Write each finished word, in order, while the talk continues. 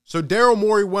So Daryl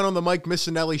Morey went on the Mike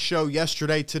Missanelli show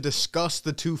yesterday to discuss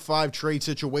the 2-5 trade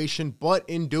situation, but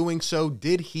in doing so,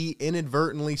 did he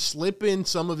inadvertently slip in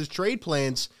some of his trade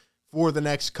plans for the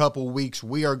next couple weeks?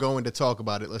 We are going to talk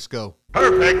about it. Let's go.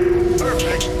 Perfect.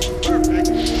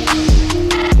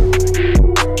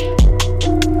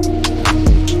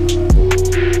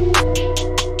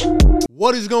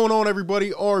 What is going on,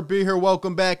 everybody? RB here.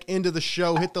 Welcome back into the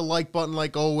show. Hit the like button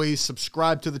like always.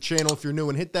 Subscribe to the channel if you're new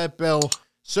and hit that bell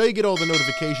so you get all the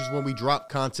notifications when we drop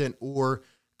content or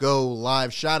go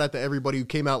live. Shout out to everybody who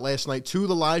came out last night to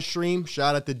the live stream.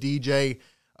 Shout out to DJ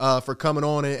for coming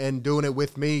on and doing it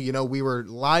with me. You know, we were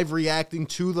live reacting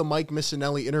to the Mike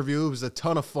Missanelli interview. It was a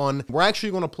ton of fun. We're actually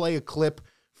going to play a clip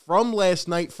from last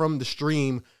night from the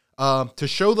stream to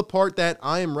show the part that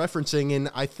I am referencing, and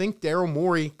I think Daryl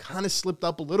Morey kind of slipped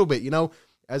up a little bit. You know,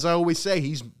 as I always say,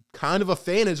 he's kind of a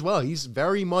fan as well. He's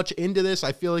very much into this.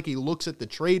 I feel like he looks at the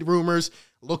trade rumors,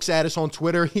 looks at us on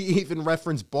Twitter. He even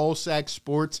referenced Ballsack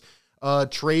Sports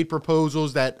trade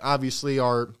proposals that obviously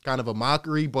are kind of a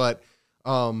mockery, but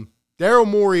Daryl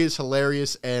Morey is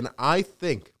hilarious, and I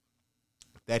think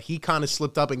that he kind of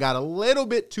slipped up and got a little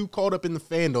bit too caught up in the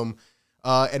fandom.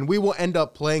 And we will end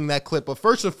up playing that clip. But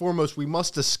first and foremost, we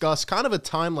must discuss kind of a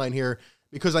timeline here,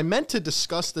 because I meant to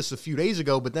discuss this a few days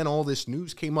ago, but then all this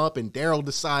news came up and Daryl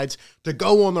decides to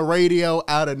go on the radio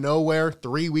out of nowhere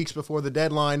 3 weeks before the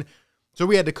deadline. So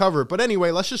we had to cover it. But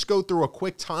anyway, let's just go through a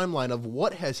quick timeline of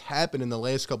what has happened in the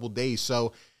last couple days.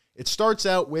 So it starts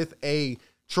out with a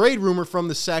trade rumor from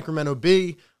the Sacramento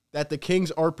Bee that the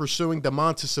Kings are pursuing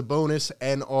Domantas Sabonis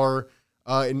and are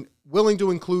willing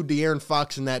to include De'Aaron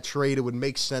Fox in that trade. It would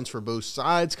make sense for both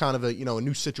sides, kind of a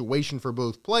new situation for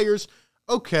both players.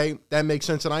 Okay, that makes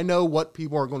sense. And I know what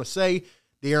people are going to say.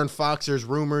 De'Aaron Fox, there's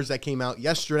rumors that came out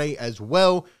yesterday as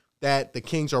well that the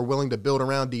Kings are willing to build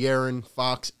around De'Aaron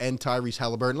Fox and Tyrese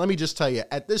Halliburton. Let me just tell you,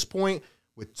 at this point,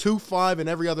 with 2-5 and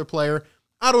every other player,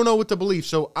 I don't know what to believe.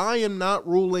 So I am not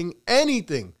ruling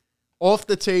anything off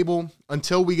the table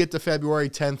until we get to February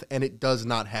 10th, and it does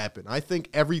not happen. I think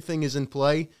everything is in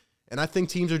play, and I think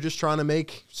teams are just trying to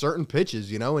make certain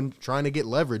pitches, and trying to get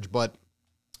leverage. But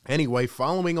anyway,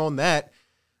 following on that,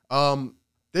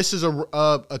 this is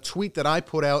a tweet that I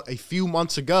put out a few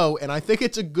months ago, and I think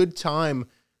it's a good time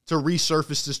to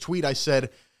resurface this tweet. I said,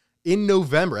 in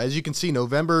November, as you can see,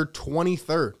 November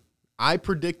 23rd, I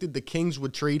predicted the Kings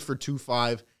would trade for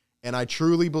 2-5, and I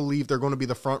truly believe they're going to be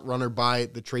the front runner by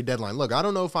the trade deadline. Look, I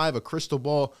don't know if I have a crystal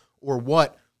ball or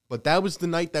what, but that was the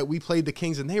night that we played the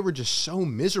Kings, and they were just so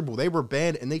miserable. They were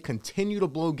bad, and they continue to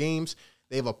blow games.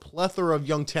 They have a plethora of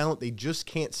young talent. They just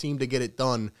can't seem to get it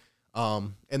done.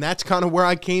 And that's kind of where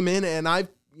I came in, and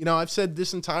I've said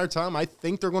this entire time, I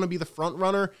think they're going to be the front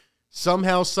runner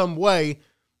somehow, some way.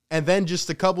 And then just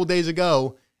a couple days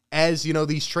ago, as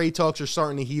these trade talks are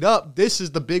starting to heat up, this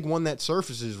is the big one that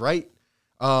surfaces, right?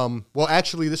 Well,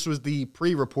 actually, this was the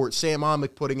pre-report, Sam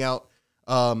Amick putting out,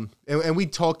 and we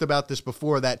talked about this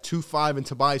before, that 2-5 and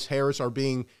Tobias Harris are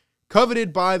being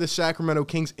coveted by the Sacramento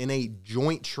Kings in a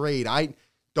joint trade. I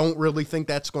don't really think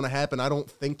that's going to happen. I don't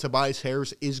think Tobias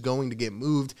Harris is going to get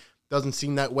moved. Doesn't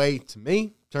seem that way to me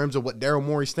in terms of what Daryl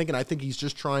Morey's thinking. I think he's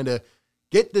just trying to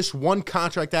get this one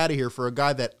contract out of here for a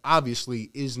guy that obviously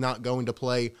is not going to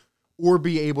play or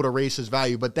be able to raise his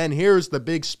value. But then here's the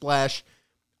big splash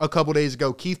a couple days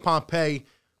ago. Keith Pompey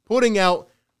putting out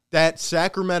that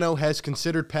Sacramento has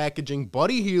considered packaging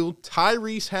Buddy Hield,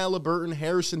 Tyrese Halliburton,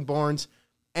 Harrison Barnes,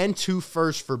 and 2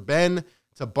 firsts for Ben,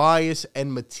 Tobias,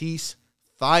 and Matisse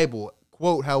Thybulle.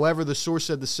 Quote, however, the source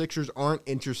said the Sixers aren't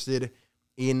interested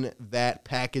in that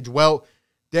package. Well,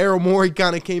 Daryl Morey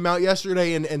kind of came out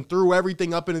yesterday and threw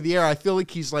everything up into the air. I feel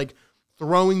like he's like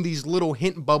throwing these little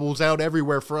hint bubbles out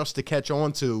everywhere for us to catch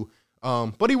on to.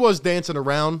 But he was dancing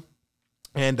around.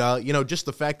 And, just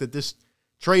the fact that this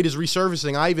trade is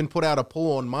resurfacing, I even put out a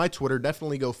poll on my Twitter.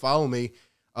 Definitely go follow me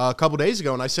a couple days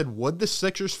ago. And I said, would the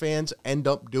Sixers fans end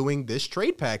up doing this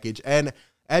trade package? And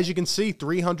as you can see,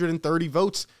 330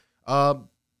 votes,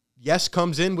 yes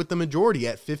comes in with the majority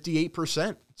at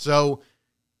 58%. So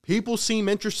people seem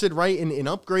interested, right, in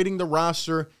upgrading the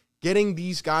roster, getting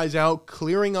these guys out,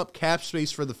 clearing up cap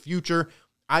space for the future.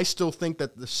 I still think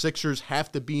that the Sixers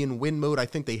have to be in win mode. I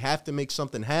think they have to make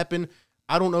something happen.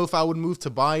 I don't know if I would move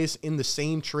Tobias in the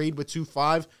same trade with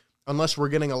 2-5 unless we're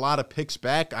getting a lot of picks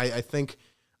back. I think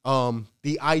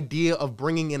the idea of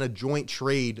bringing in a joint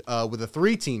trade with a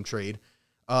 3-team trade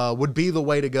would be the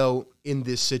way to go in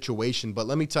this situation. But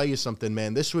let me tell you something,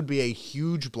 man. This would be a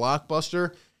huge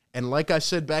blockbuster. And like I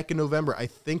said back in November, I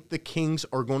think the Kings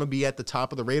are going to be at the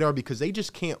top of the radar because they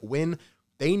just can't win.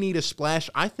 They need a splash.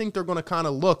 I think they're going to kind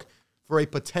of look for a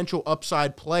potential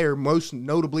upside player, most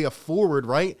notably a forward,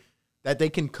 right? That they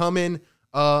can come in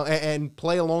and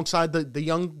play alongside the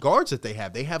young guards that they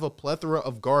have. They have a plethora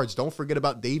of guards. Don't forget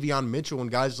about Davion Mitchell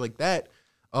and guys like that.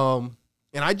 And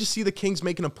I just see the Kings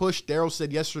making a push. Daryl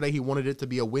said yesterday he wanted it to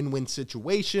be a win-win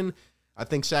situation. I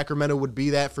think Sacramento would be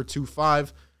that for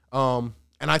 2-5. And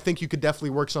I think you could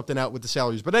definitely work something out with the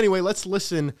salaries. But anyway, let's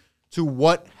listen to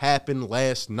what happened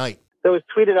last night. That was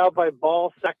tweeted out by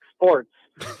Ball Sex Sports.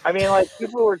 I mean, like,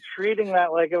 people were treating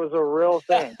that like it was a real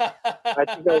thing. I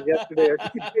think that was yesterday or 2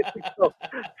 days ago.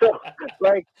 So,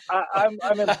 like,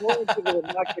 I'm imploring people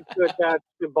to not get too attached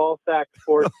to Ball Sack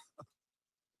Sports.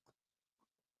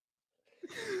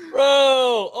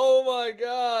 Bro, oh my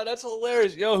God, that's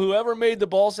hilarious. Yo, whoever made the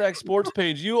Ballsack Sports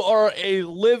page, you are a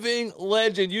living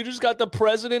legend. You just got the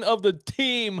president of the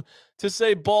team to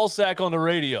say Ballsack on the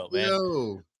radio, man.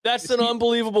 Yo, that's an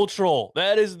unbelievable troll.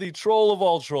 That is the troll of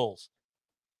all trolls.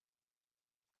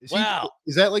 Wow.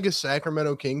 Is that like a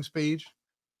Sacramento Kings page?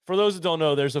 For those that don't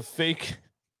know, there's a fake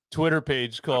Twitter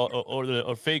page called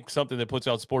or fake something that puts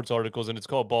out sports articles, and it's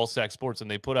called Ballsack Sports, and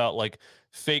they put out like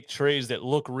fake trades that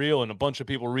look real, and a bunch of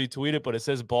people retweet it, but it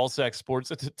says Ballsack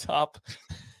Sports at the top.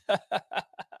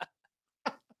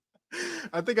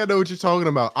 I think I know what you're talking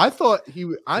about. I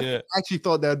actually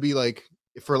thought that'd be like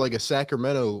for like a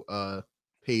Sacramento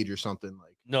page or something. Like,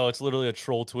 no, it's literally a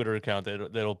troll Twitter account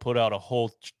that'll put out a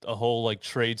whole like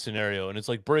trade scenario, and it's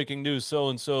like breaking news so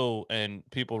and so, and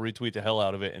people retweet the hell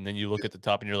out of it, and then you look at the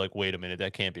top and you're like, wait a minute,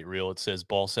 that can't be real. It says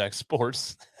Ballsack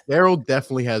Sports. Daryl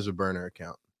definitely has a burner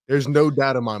account. There's no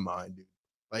doubt in my mind, dude.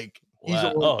 Like, he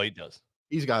does.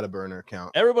 He's got a burner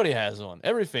account. Everybody has one.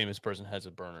 Every famous person has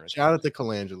a burner account. Shout out to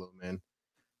Colangelo, man.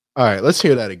 All right, let's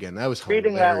hear that again. That was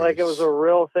treating that like it was a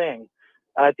real thing.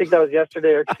 I think that was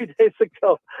yesterday or 2 days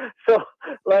ago. So,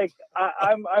 like,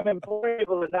 I'm imploring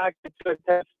people to not get too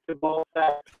attached to ball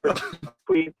sacks for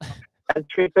tweets and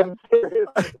treat them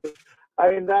seriously.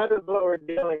 I mean, that is what we're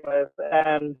dealing with.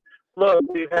 And look,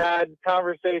 we've had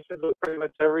conversations with pretty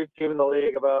much every team in the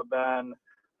league about Ben.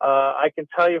 I can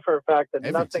tell you for a fact that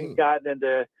nothing's gotten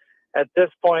at this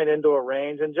point into a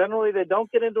range. And generally, they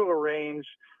don't get into a range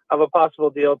of a possible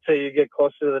deal till you get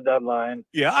closer to the deadline.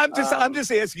 Yeah, I'm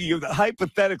just asking you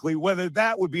hypothetically whether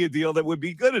that would be a deal that would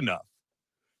be good enough.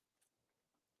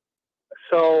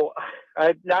 So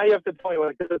now you have to tell me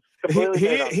what, because it's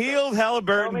completely Hield,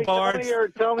 Halliburton, Barnes.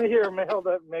 Tell me your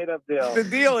made up deal. The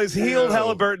deal is Hield,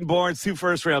 Halliburton, Barnes, 2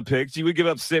 first-round picks. You would give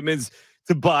up Simmons,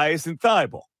 Tobias, and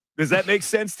Thibault. Does that make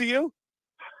sense to you?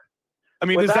 I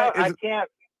mean, I can't.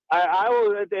 I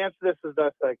will answer this as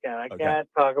best I can. I can't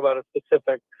talk about a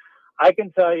specific. I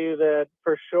can tell you that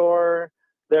for sure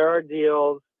there are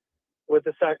deals with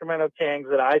the Sacramento Kings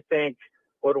that I think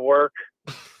would work.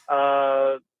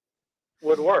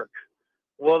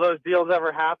 Will those deals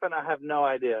ever happen? I have no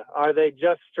idea. Are they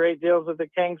just straight deals with the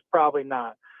Kings? Probably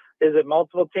not. Is it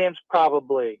multiple teams?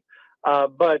 Probably.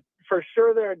 But for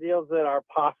sure there are deals that are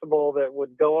possible that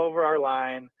would go over our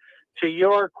line. To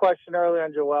your question earlier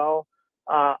on Joel,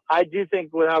 I do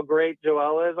think with how great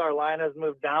Joel is, our line has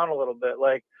moved down a little bit.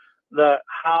 Like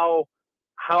how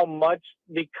much,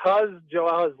 because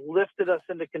Joel has lifted us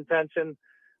into contention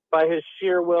by his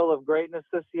sheer will of greatness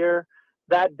this year,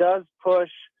 that does push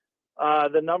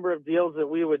the number of deals that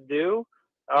we would do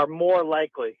are more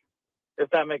likely, if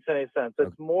that makes any sense.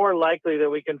 It's more likely that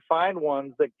we can find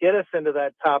ones that get us into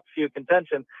that top few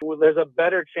contention. There's a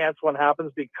better chance one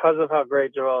happens because of how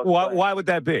great Joel is playing. Why would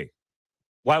that be?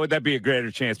 Why would that be a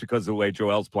greater chance because of the way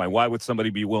Joel's playing? Why would somebody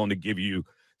be willing to give you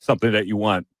something that you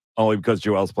want only because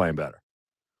Joel's playing better?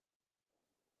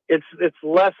 It's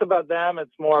less about them.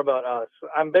 It's more about us.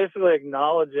 I'm basically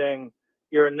acknowledging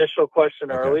your initial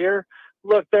question earlier.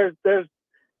 Look,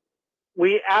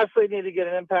 we absolutely need to get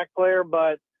an impact player,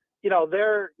 but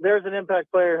there's an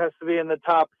impact player who has to be in the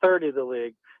top 30 of the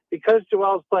league. Because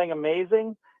Joel's playing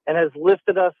amazing and has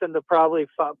lifted us into probably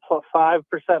 5%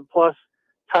 plus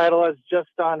title as just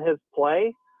on his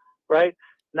play, right?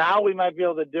 Now we might be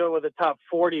able to do it with a top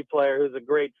 40 player who's a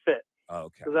great fit.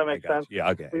 Okay. Does that make sense? Yeah,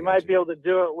 okay. We might be able to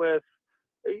do it with,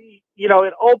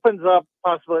 it opens up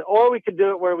possibly, or we could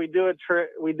do it where we do a trade.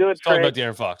 Talk about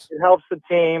De'Aaron Fox. It helps the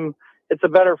team. It's a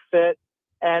better fit.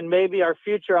 And maybe our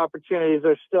future opportunities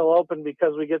are still open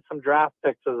because we get some draft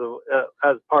picks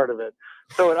as part of it.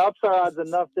 So it ups our odds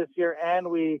enough this year, and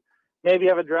we maybe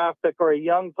have a draft pick or a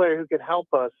young player who could help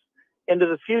us into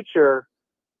the future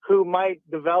who might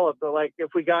develop. Like if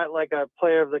we got like a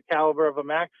player of the caliber of a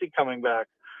Maxey coming back,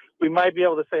 we might be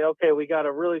able to say, okay, we got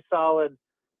a really solid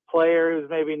player who's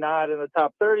maybe not in the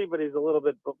top 30, but he's a little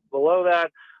bit below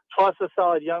that, plus a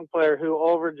solid young player who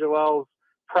over Joel's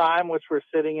prime, which we're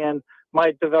sitting in,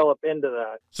 might develop into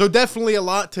that. So definitely a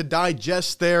lot to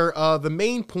digest there. The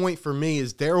main point for me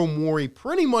is Daryl Morey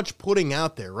pretty much putting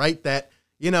out there, right, that,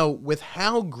 with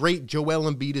how great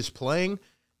Joel Embiid is playing,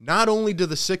 not only do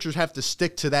the Sixers have to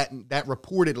stick to that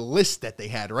reported list that they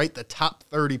had, right, the top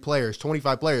 30 players,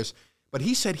 25 players, but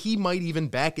he said he might even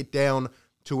back it down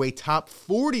to a top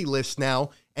 40 list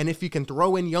now, and if you can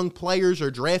throw in young players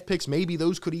or draft picks, maybe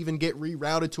those could even get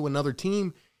rerouted to another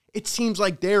team. It seems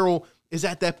like Daryl is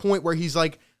at that point where he's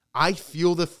like, I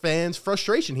feel the fans'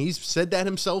 frustration. He's said that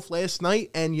himself last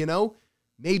night, and,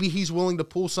 maybe he's willing to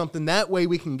pull something that way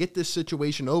we can get this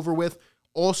situation over with,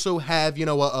 also have,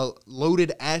 a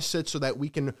loaded asset so that we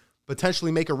can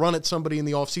potentially make a run at somebody in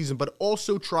the offseason, but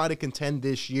also try to contend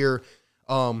this year.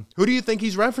 Who do you think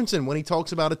he's referencing when he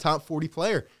talks about a top 40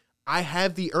 player? I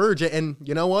have the urge, and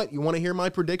you know what? You want to hear my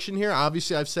prediction here?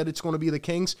 Obviously, I've said it's going to be the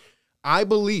Kings. I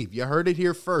believe, you heard it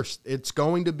here first, it's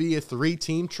going to be a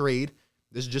 3-team trade.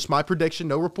 This is just my prediction,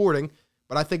 no reporting,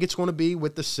 but I think it's going to be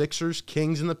with the Sixers,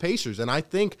 Kings, and the Pacers. And I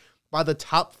think by the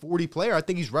top 40 player, I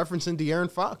think he's referencing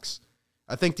De'Aaron Fox.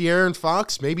 I think De'Aaron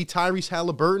Fox, maybe Tyrese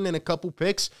Halliburton and a couple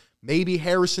picks, maybe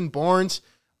Harrison Barnes,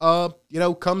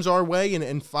 comes our way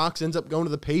and Fox ends up going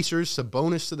to the Pacers,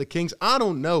 Sabonis to the Kings. I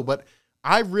don't know, but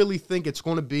I really think it's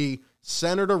going to be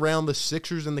centered around the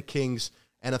Sixers and the Kings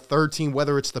and a third team,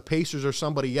 whether it's the Pacers or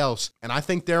somebody else. And I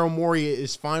think Daryl Morey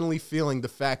is finally feeling the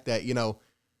fact that,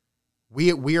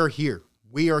 we are here.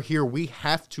 We are here. We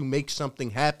have to make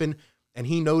something happen. And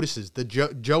he notices the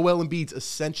Joel Embiid's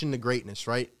ascension to greatness,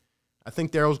 right? I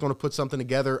think Daryl's going to put something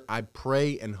together. I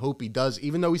pray and hope he does.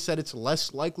 Even though he said it's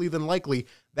less likely than likely,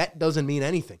 that doesn't mean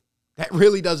anything. That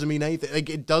really doesn't mean anything. Like,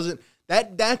 it doesn't.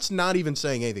 That's not even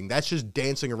saying anything. That's just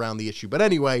dancing around the issue. But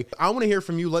anyway, I want to hear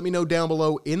from you. Let me know down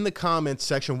below in the comments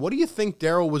section. What do you think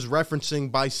Daryl was referencing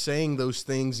by saying those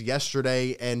things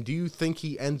yesterday? And do you think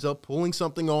he ends up pulling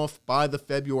something off by the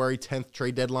February 10th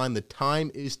trade deadline? The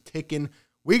time is ticking.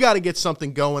 We got to get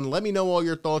something going. Let me know all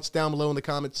your thoughts down below in the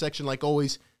comments section. Like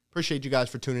always, appreciate you guys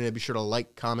for tuning in. Be sure to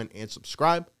like, comment, and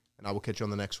subscribe. And I will catch you on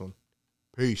the next one.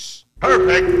 Peace.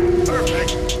 Perfect.